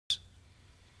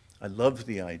I love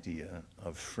the idea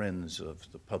of friends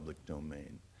of the public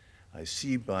domain. I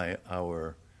see by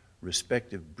our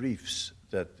respective briefs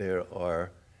that there are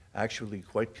actually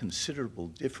quite considerable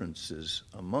differences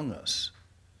among us,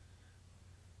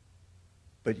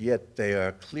 but yet they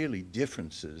are clearly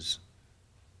differences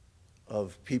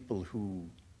of people who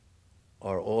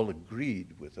are all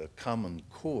agreed with a common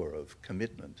core of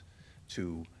commitment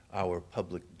to our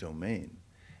public domain.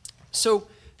 So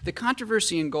the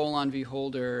controversy in Golan v.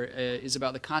 Holder is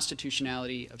about the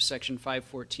constitutionality of Section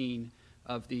 514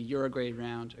 of the Eurograde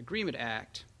Round Agreement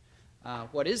Act.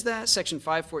 What is that? Section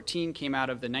 514 came out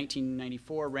of the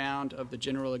 1994 round of the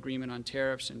General Agreement on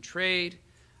Tariffs and Trade.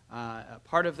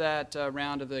 Part of that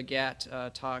round of the GATT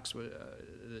talks,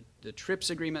 the TRIPS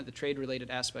agreement, the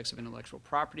trade-related aspects of intellectual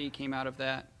property, came out of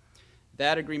that.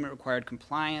 That agreement required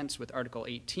compliance with Article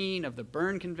 18 of the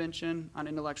Berne Convention on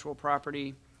Intellectual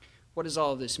Property. What does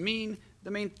all of this mean?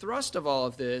 The main thrust of all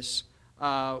of this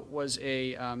was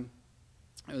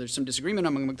there's some disagreement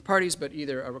among the parties, but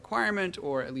either a requirement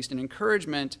or at least an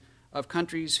encouragement of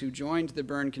countries who joined the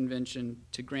Berne Convention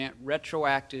to grant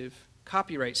retroactive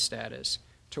copyright status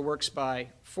to works by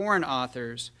foreign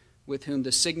authors with whom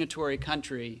the signatory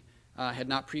country had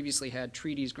not previously had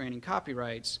treaties granting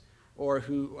copyrights, or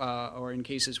in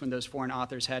cases when those foreign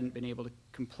authors hadn't been able to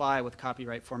comply with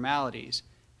copyright formalities,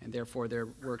 and therefore their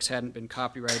works hadn't been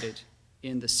copyrighted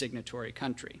in the signatory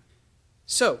country.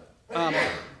 So,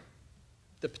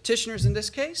 the petitioners in this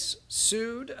case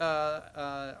sued,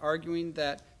 arguing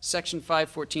that Section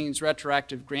 514's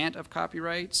retroactive grant of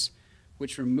copyrights,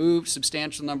 which removed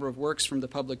substantial number of works from the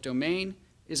public domain,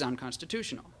 is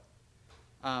unconstitutional.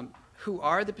 Who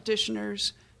are the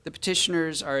petitioners? The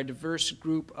petitioners are a diverse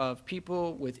group of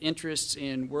people with interests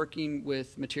in working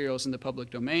with materials in the public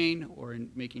domain or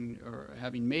in making or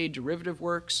having made derivative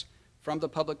works from the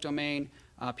public domain.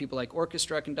 People like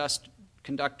orchestra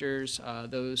conductors,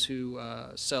 those who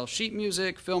sell sheet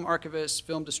music, film archivists,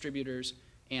 film distributors,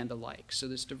 and the like. So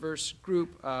this diverse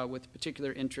group with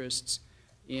particular interests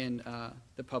in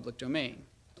the public domain.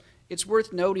 It's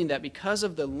worth noting that because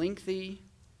of the lengthy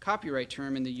copyright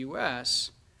term in the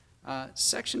US,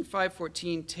 Section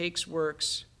 514 takes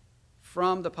works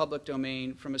from the public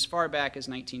domain from as far back as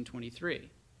 1923.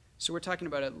 So we're talking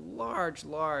about a large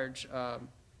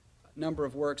number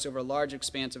of works over a large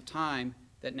expanse of time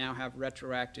that now have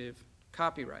retroactive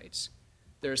copyrights.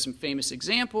 There are some famous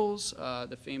examples.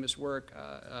 The famous work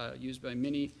used by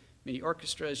many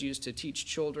orchestras used to teach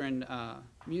children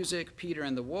music, Peter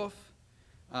and the Wolf,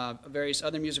 various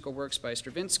other musical works by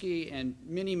Stravinsky, and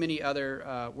many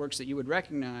other works that you would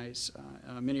recognize,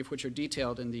 many of which are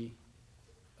detailed in the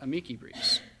amici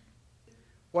briefs.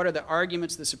 What are the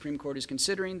arguments the Supreme Court is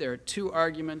considering? There are two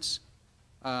arguments,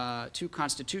 two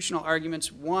constitutional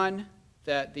arguments. One,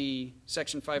 that the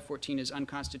Section 514 is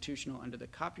unconstitutional under the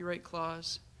Copyright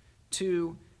Clause.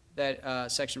 Two,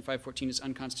 that Section 514 is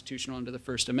unconstitutional under the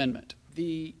First Amendment.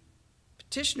 The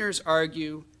petitioners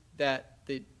argue that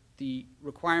the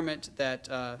requirement that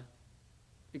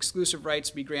exclusive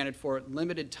rights be granted for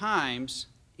limited times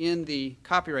in the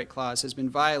Copyright Clause has been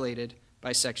violated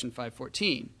by Section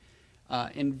 514.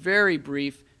 In very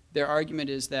brief, their argument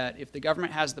is that if the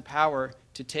government has the power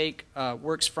to take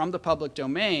works from the public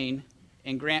domain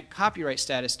and grant copyright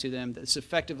status to them, this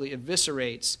effectively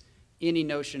eviscerates any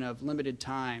notion of limited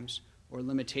times or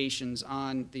limitations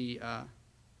on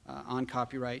on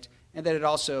copyright, and that it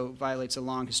also violates a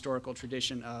long historical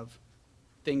tradition of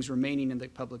things remaining in the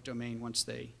public domain once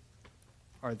they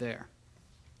are there.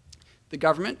 The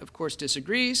government, of course,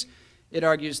 disagrees. It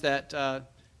argues that,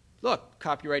 look,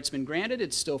 copyright's been granted,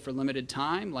 it's still for limited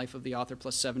time, life of the author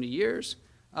plus 70 years,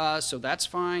 so that's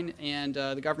fine, and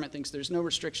the government thinks there's no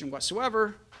restriction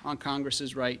whatsoever on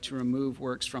Congress's right to remove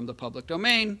works from the public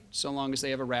domain, so long as they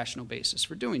have a rational basis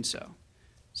for doing so.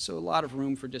 So a lot of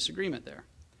room for disagreement there.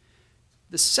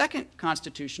 The second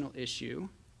constitutional issue,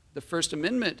 the First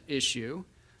Amendment issue,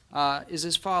 is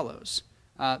as follows.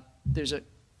 There's a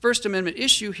First Amendment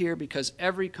issue here because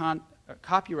every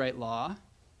copyright law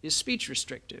is speech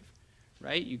restrictive,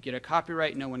 right? You get a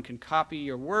copyright, no one can copy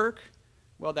your work.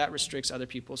 Well, that restricts other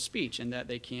people's speech and that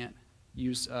they can't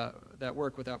use that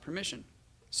work without permission.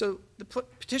 So the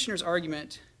petitioner's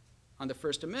argument on the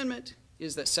First Amendment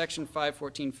is that Section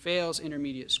 514 fails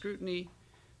intermediate scrutiny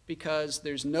because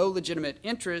there's no legitimate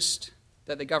interest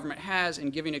that the government has in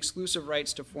giving exclusive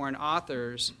rights to foreign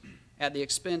authors at the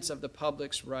expense of the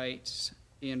public's rights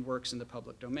in works in the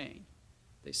public domain.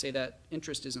 They say that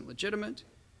interest isn't legitimate.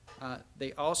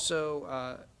 They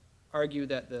also argue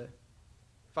that the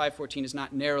 514 is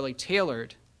not narrowly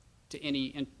tailored to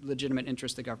any legitimate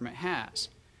interest the government has.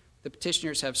 The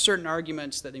petitioners have certain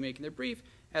arguments that they make in their brief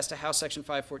as to how Section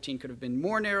 514 could have been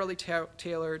more narrowly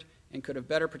tailored and could have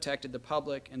better protected the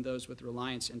public and those with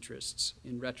reliance interests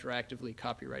in retroactively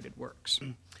copyrighted works.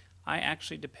 I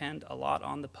actually depend a lot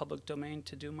on the public domain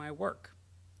to do my work.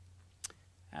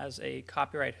 As a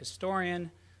copyright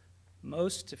historian,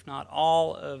 most, if not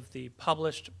all, of the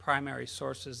published primary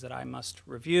sources that I must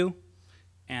review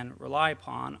and rely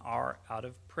upon are out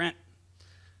of print.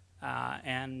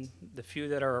 And the few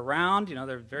that are around, you know,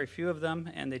 there are very few of them,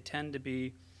 and they tend to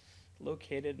be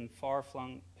located in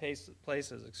far-flung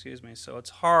places, so it's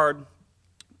hard,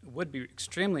 it would be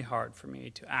extremely hard for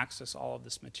me to access all of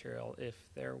this material if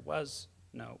there was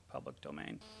no public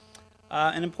domain.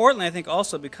 And importantly, I think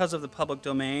also because of the public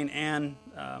domain and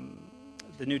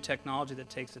the new technology that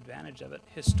takes advantage of it,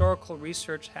 historical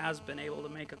research has been able to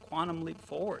make a quantum leap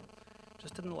forward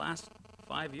just in the last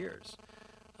 5 years.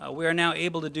 We are now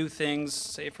able to do things,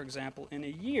 say for example, in a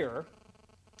year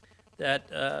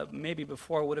that maybe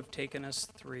before would have taken us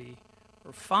 3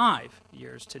 or 5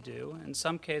 years to do. In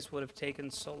some cases would have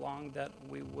taken so long that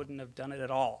we wouldn't have done it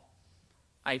at all.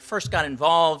 I first got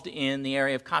involved in the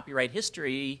area of copyright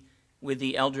history with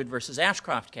the Eldred versus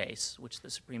Ashcroft case, which the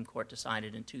Supreme Court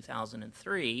decided in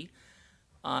 2003.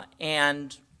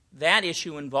 And that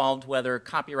issue involved whether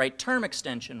copyright term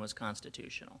extension was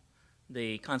constitutional.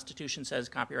 The Constitution says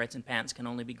copyrights and patents can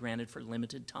only be granted for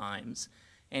limited times.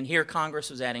 And here Congress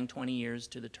was adding 20 years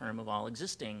to the term of all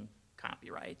existing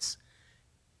copyrights.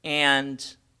 And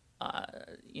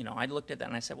you know, I looked at that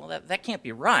and I said, well, that can't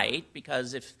be right,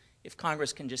 because if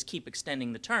Congress can just keep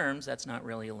extending the terms, that's not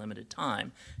really a limited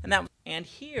time. And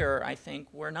here, I think,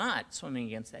 we're not swimming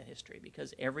against that history,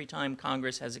 because every time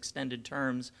Congress has extended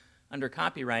terms under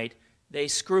copyright, they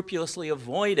scrupulously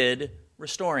avoided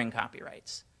restoring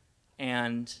copyrights.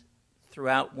 And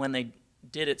throughout, when they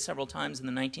did it several times in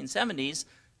the 1970s,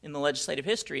 in the legislative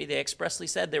history, they expressly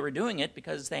said they were doing it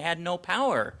because they had no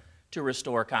power to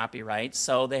restore copyrights,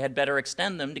 so they had better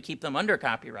extend them to keep them under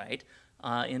copyright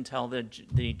until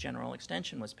the general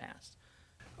extension was passed.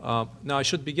 Now, I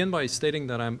should begin by stating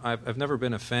that I've never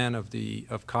been a fan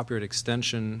of copyright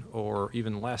extension, or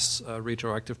even less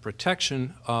retroactive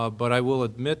protection, but I will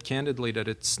admit candidly that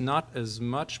it's not as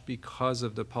much because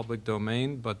of the public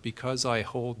domain, but because I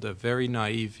hold the very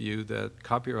naive view that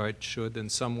copyright should in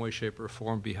some way, shape, or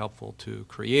form be helpful to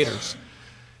creators.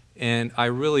 And I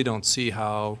really don't see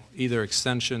how either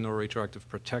extension or retroactive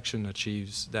protection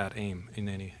achieves that aim in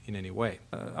any way.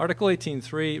 Article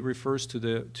 18.3 refers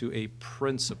to a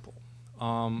principle,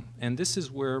 and this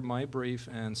is where my brief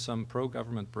and some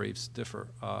pro-government briefs differ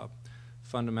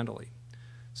fundamentally.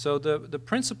 So the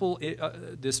principle,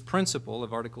 this principle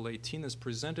of Article 18 is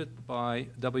presented by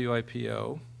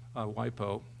WIPO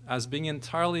as being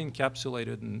entirely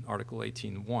encapsulated in Article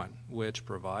 18.1, which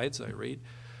provides, I read,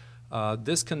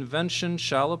 this convention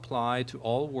shall apply to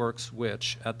all works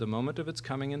which, at the moment of its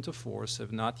coming into force,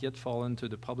 have not yet fallen to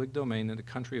the public domain in the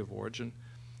country of origin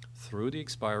through the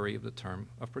expiry of the term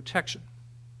of protection.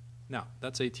 Now,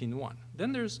 that's 18.1.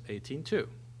 Then there's 18.2,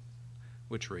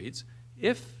 which reads,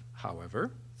 if,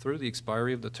 however, through the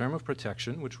expiry of the term of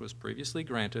protection, which was previously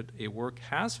granted, a work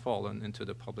has fallen into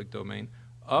the public domain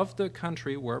of the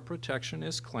country where protection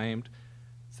is claimed,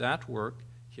 that work,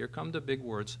 here come the big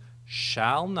words,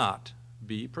 shall not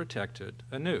be protected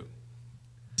anew.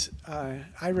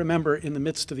 I remember in the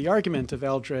midst of the argument of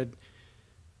Eldred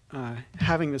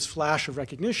having this flash of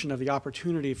recognition of the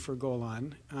opportunity for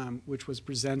Golan, which was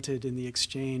presented in the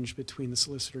exchange between the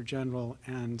Solicitor General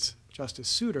and Justice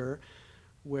Souter,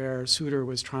 where Souter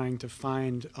was trying to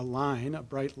find a line, a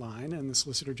bright line, and the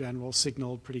Solicitor General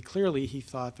signaled pretty clearly he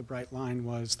thought the bright line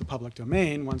was the public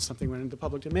domain. Once something went into the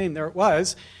public domain, there it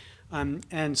was.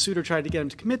 And Souter tried to get him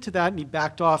to commit to that, and he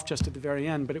backed off just at the very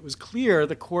end. But it was clear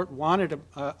the court wanted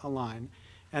a line,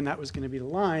 and that was going to be the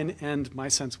line. And my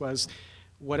sense was,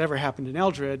 whatever happened in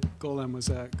Eldred, Golan was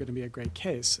going to be a great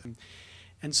case.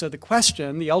 And so the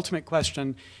question, the ultimate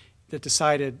question that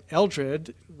decided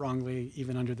Eldred, wrongly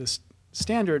even under this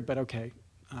standard, but okay,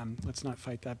 let's not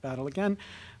fight that battle again,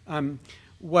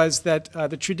 was that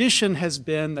the tradition has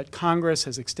been that Congress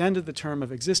has extended the term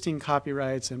of existing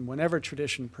copyrights, and whatever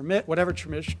tradition permits,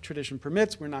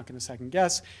 we're not going to second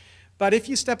guess. But if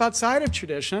you step outside of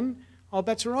tradition, all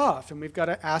bets are off, and we've got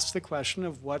to ask the question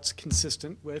of what's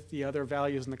consistent with the other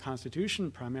values in the Constitution,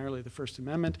 primarily the First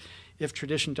Amendment, if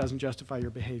tradition doesn't justify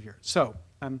your behavior. So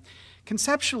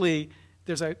conceptually,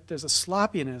 there's a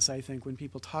sloppiness, I think, when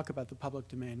people talk about the public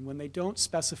domain, when they don't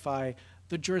specify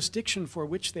the jurisdiction for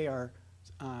which they are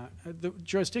the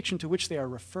jurisdiction to which they are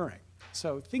referring.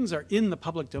 So things are in the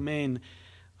public domain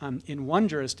in one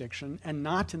jurisdiction and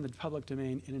not in the public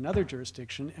domain in another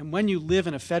jurisdiction. And when you live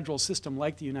in a federal system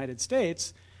like the United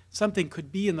States, something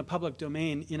could be in the public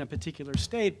domain in a particular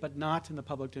state, but not in the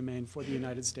public domain for the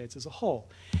United States as a whole.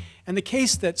 And the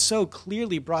case that so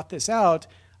clearly brought this out,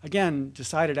 again,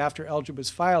 decided after Eldred was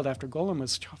filed, after Golan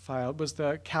was filed, was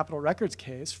the Capitol Records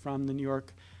case from the New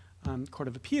York Court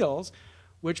of Appeals,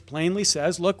 which plainly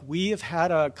says, look, we have had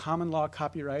a common law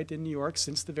copyright in New York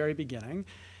since the very beginning.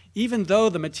 Even though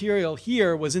the material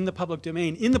here was in the public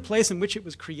domain in the place in which it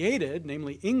was created,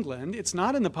 namely England, it's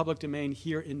not in the public domain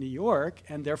here in New York,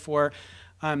 and therefore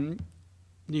New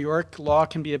York law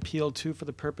can be appealed to for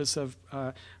the purpose of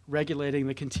regulating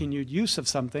the continued use of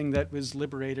something that was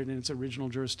liberated in its original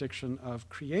jurisdiction of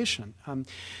creation.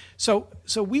 So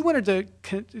we wanted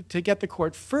to get the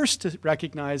court first to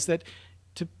recognize that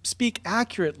to speak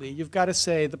accurately, you've got to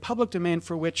say the public domain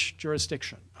for which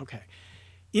jurisdiction. Okay.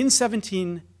 In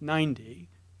 1790,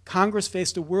 Congress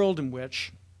faced a world in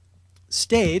which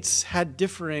states had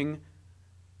differing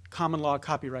common law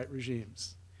copyright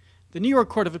regimes. The New York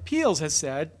Court of Appeals has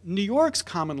said New York's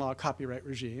common law copyright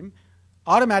regime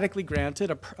automatically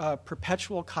granted a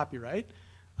perpetual copyright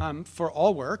for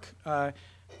all work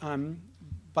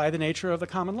by the nature of the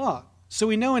common law. So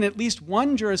we know in at least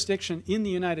one jurisdiction in the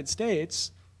United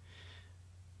States,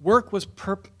 work was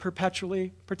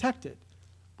perpetually protected,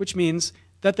 which means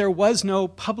that there was no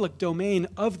public domain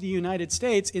of the United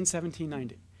States in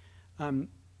 1790,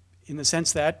 in the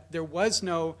sense that there was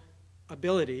no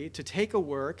ability to take a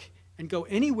work and go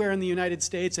anywhere in the United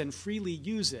States and freely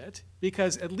use it,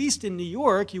 because at least in New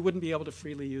York, you wouldn't be able to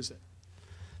freely use it.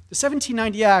 The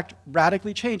 1790 Act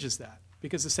radically changes that,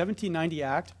 because the 1790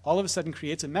 Act all of a sudden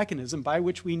creates a mechanism by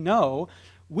which we know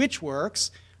which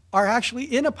works are actually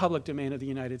in a public domain of the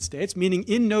United States, meaning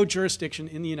in no jurisdiction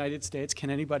in the United States can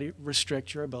anybody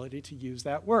restrict your ability to use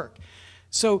that work.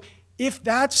 So if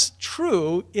that's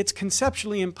true, it's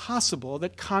conceptually impossible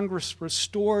that Congress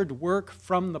restored work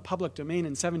from the public domain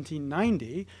in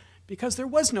 1790, because there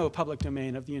was no public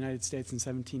domain of the United States in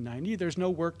 1790. There's no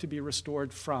work to be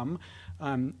restored from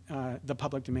the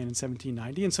public domain in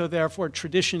 1790. And so therefore,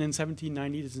 tradition in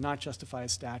 1790 does not justify a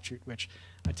statute which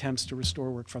attempts to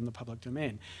restore work from the public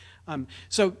domain.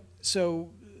 So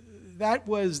that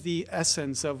was the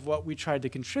essence of what we tried to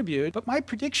contribute. But my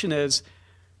prediction is,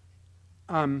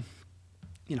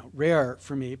 rare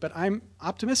for me, but I'm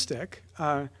optimistic.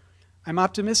 I'm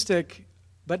optimistic,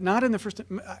 but not in the First.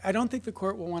 I don't think the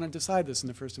court will want to decide this in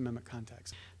the First Amendment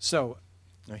context. So,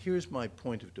 now here's my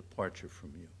point of departure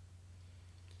from you.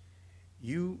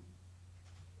 You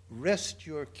rest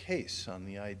your case on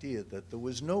the idea that there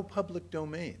was no public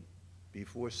domain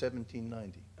before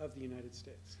 1790. Of the United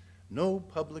States. No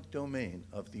public domain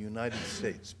of the United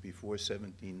States before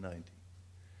 1790.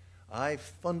 I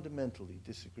fundamentally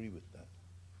disagree with that.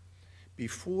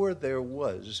 Before there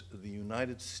was the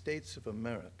United States of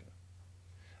America,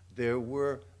 there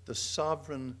were the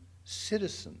sovereign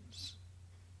citizens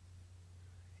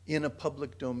in a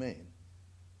public domain.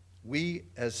 We,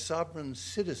 as sovereign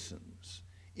citizens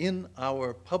in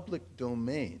our public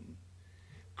domain,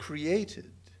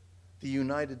 created the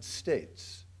United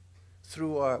States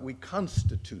through we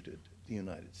constituted the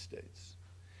United States.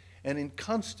 And in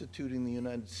constituting the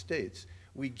United States,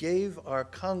 we gave our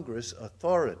Congress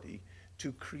authority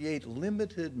to create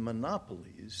limited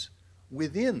monopolies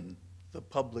within the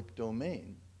public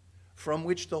domain from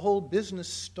which the whole business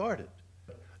started.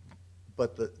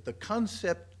 But the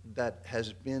concept that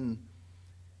has been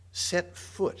set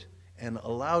foot and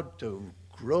allowed to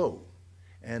grow,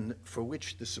 and for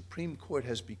which the Supreme Court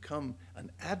has become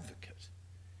an advocate,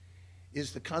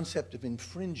 is the concept of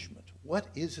infringement. What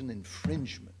is an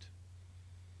infringement?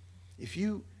 If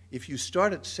you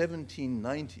start at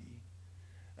 1790,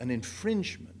 an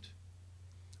infringement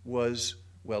was,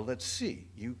 well, let's see,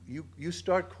 you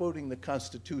start quoting the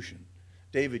Constitution.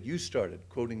 David, you started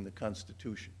quoting the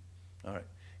Constitution. All right.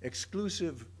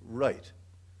 Exclusive right.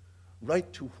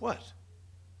 Right to what?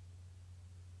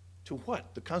 To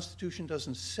what? The Constitution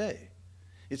doesn't say.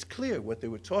 It's clear what they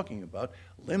were talking about.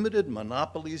 Limited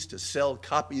monopolies to sell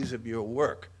copies of your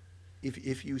work.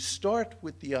 If you start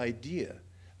with the idea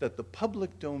that the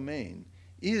public domain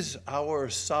is our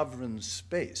sovereign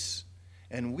space,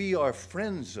 and we are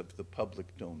friends of the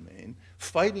public domain,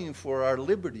 fighting for our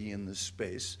liberty in this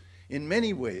space, in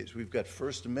many ways. We've got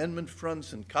First Amendment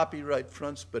fronts and copyright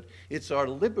fronts, but it's our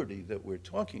liberty that we're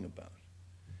talking about.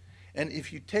 And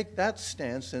if you take that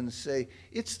stance and say,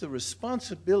 it's the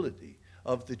responsibility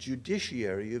of the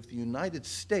judiciary of the United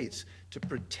States to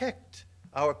protect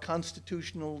our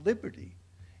constitutional liberty,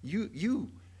 you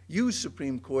You,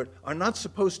 Supreme Court, are not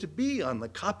supposed to be on the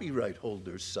copyright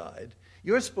holder's side.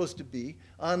 You're supposed to be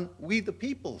on we the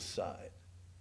people's side.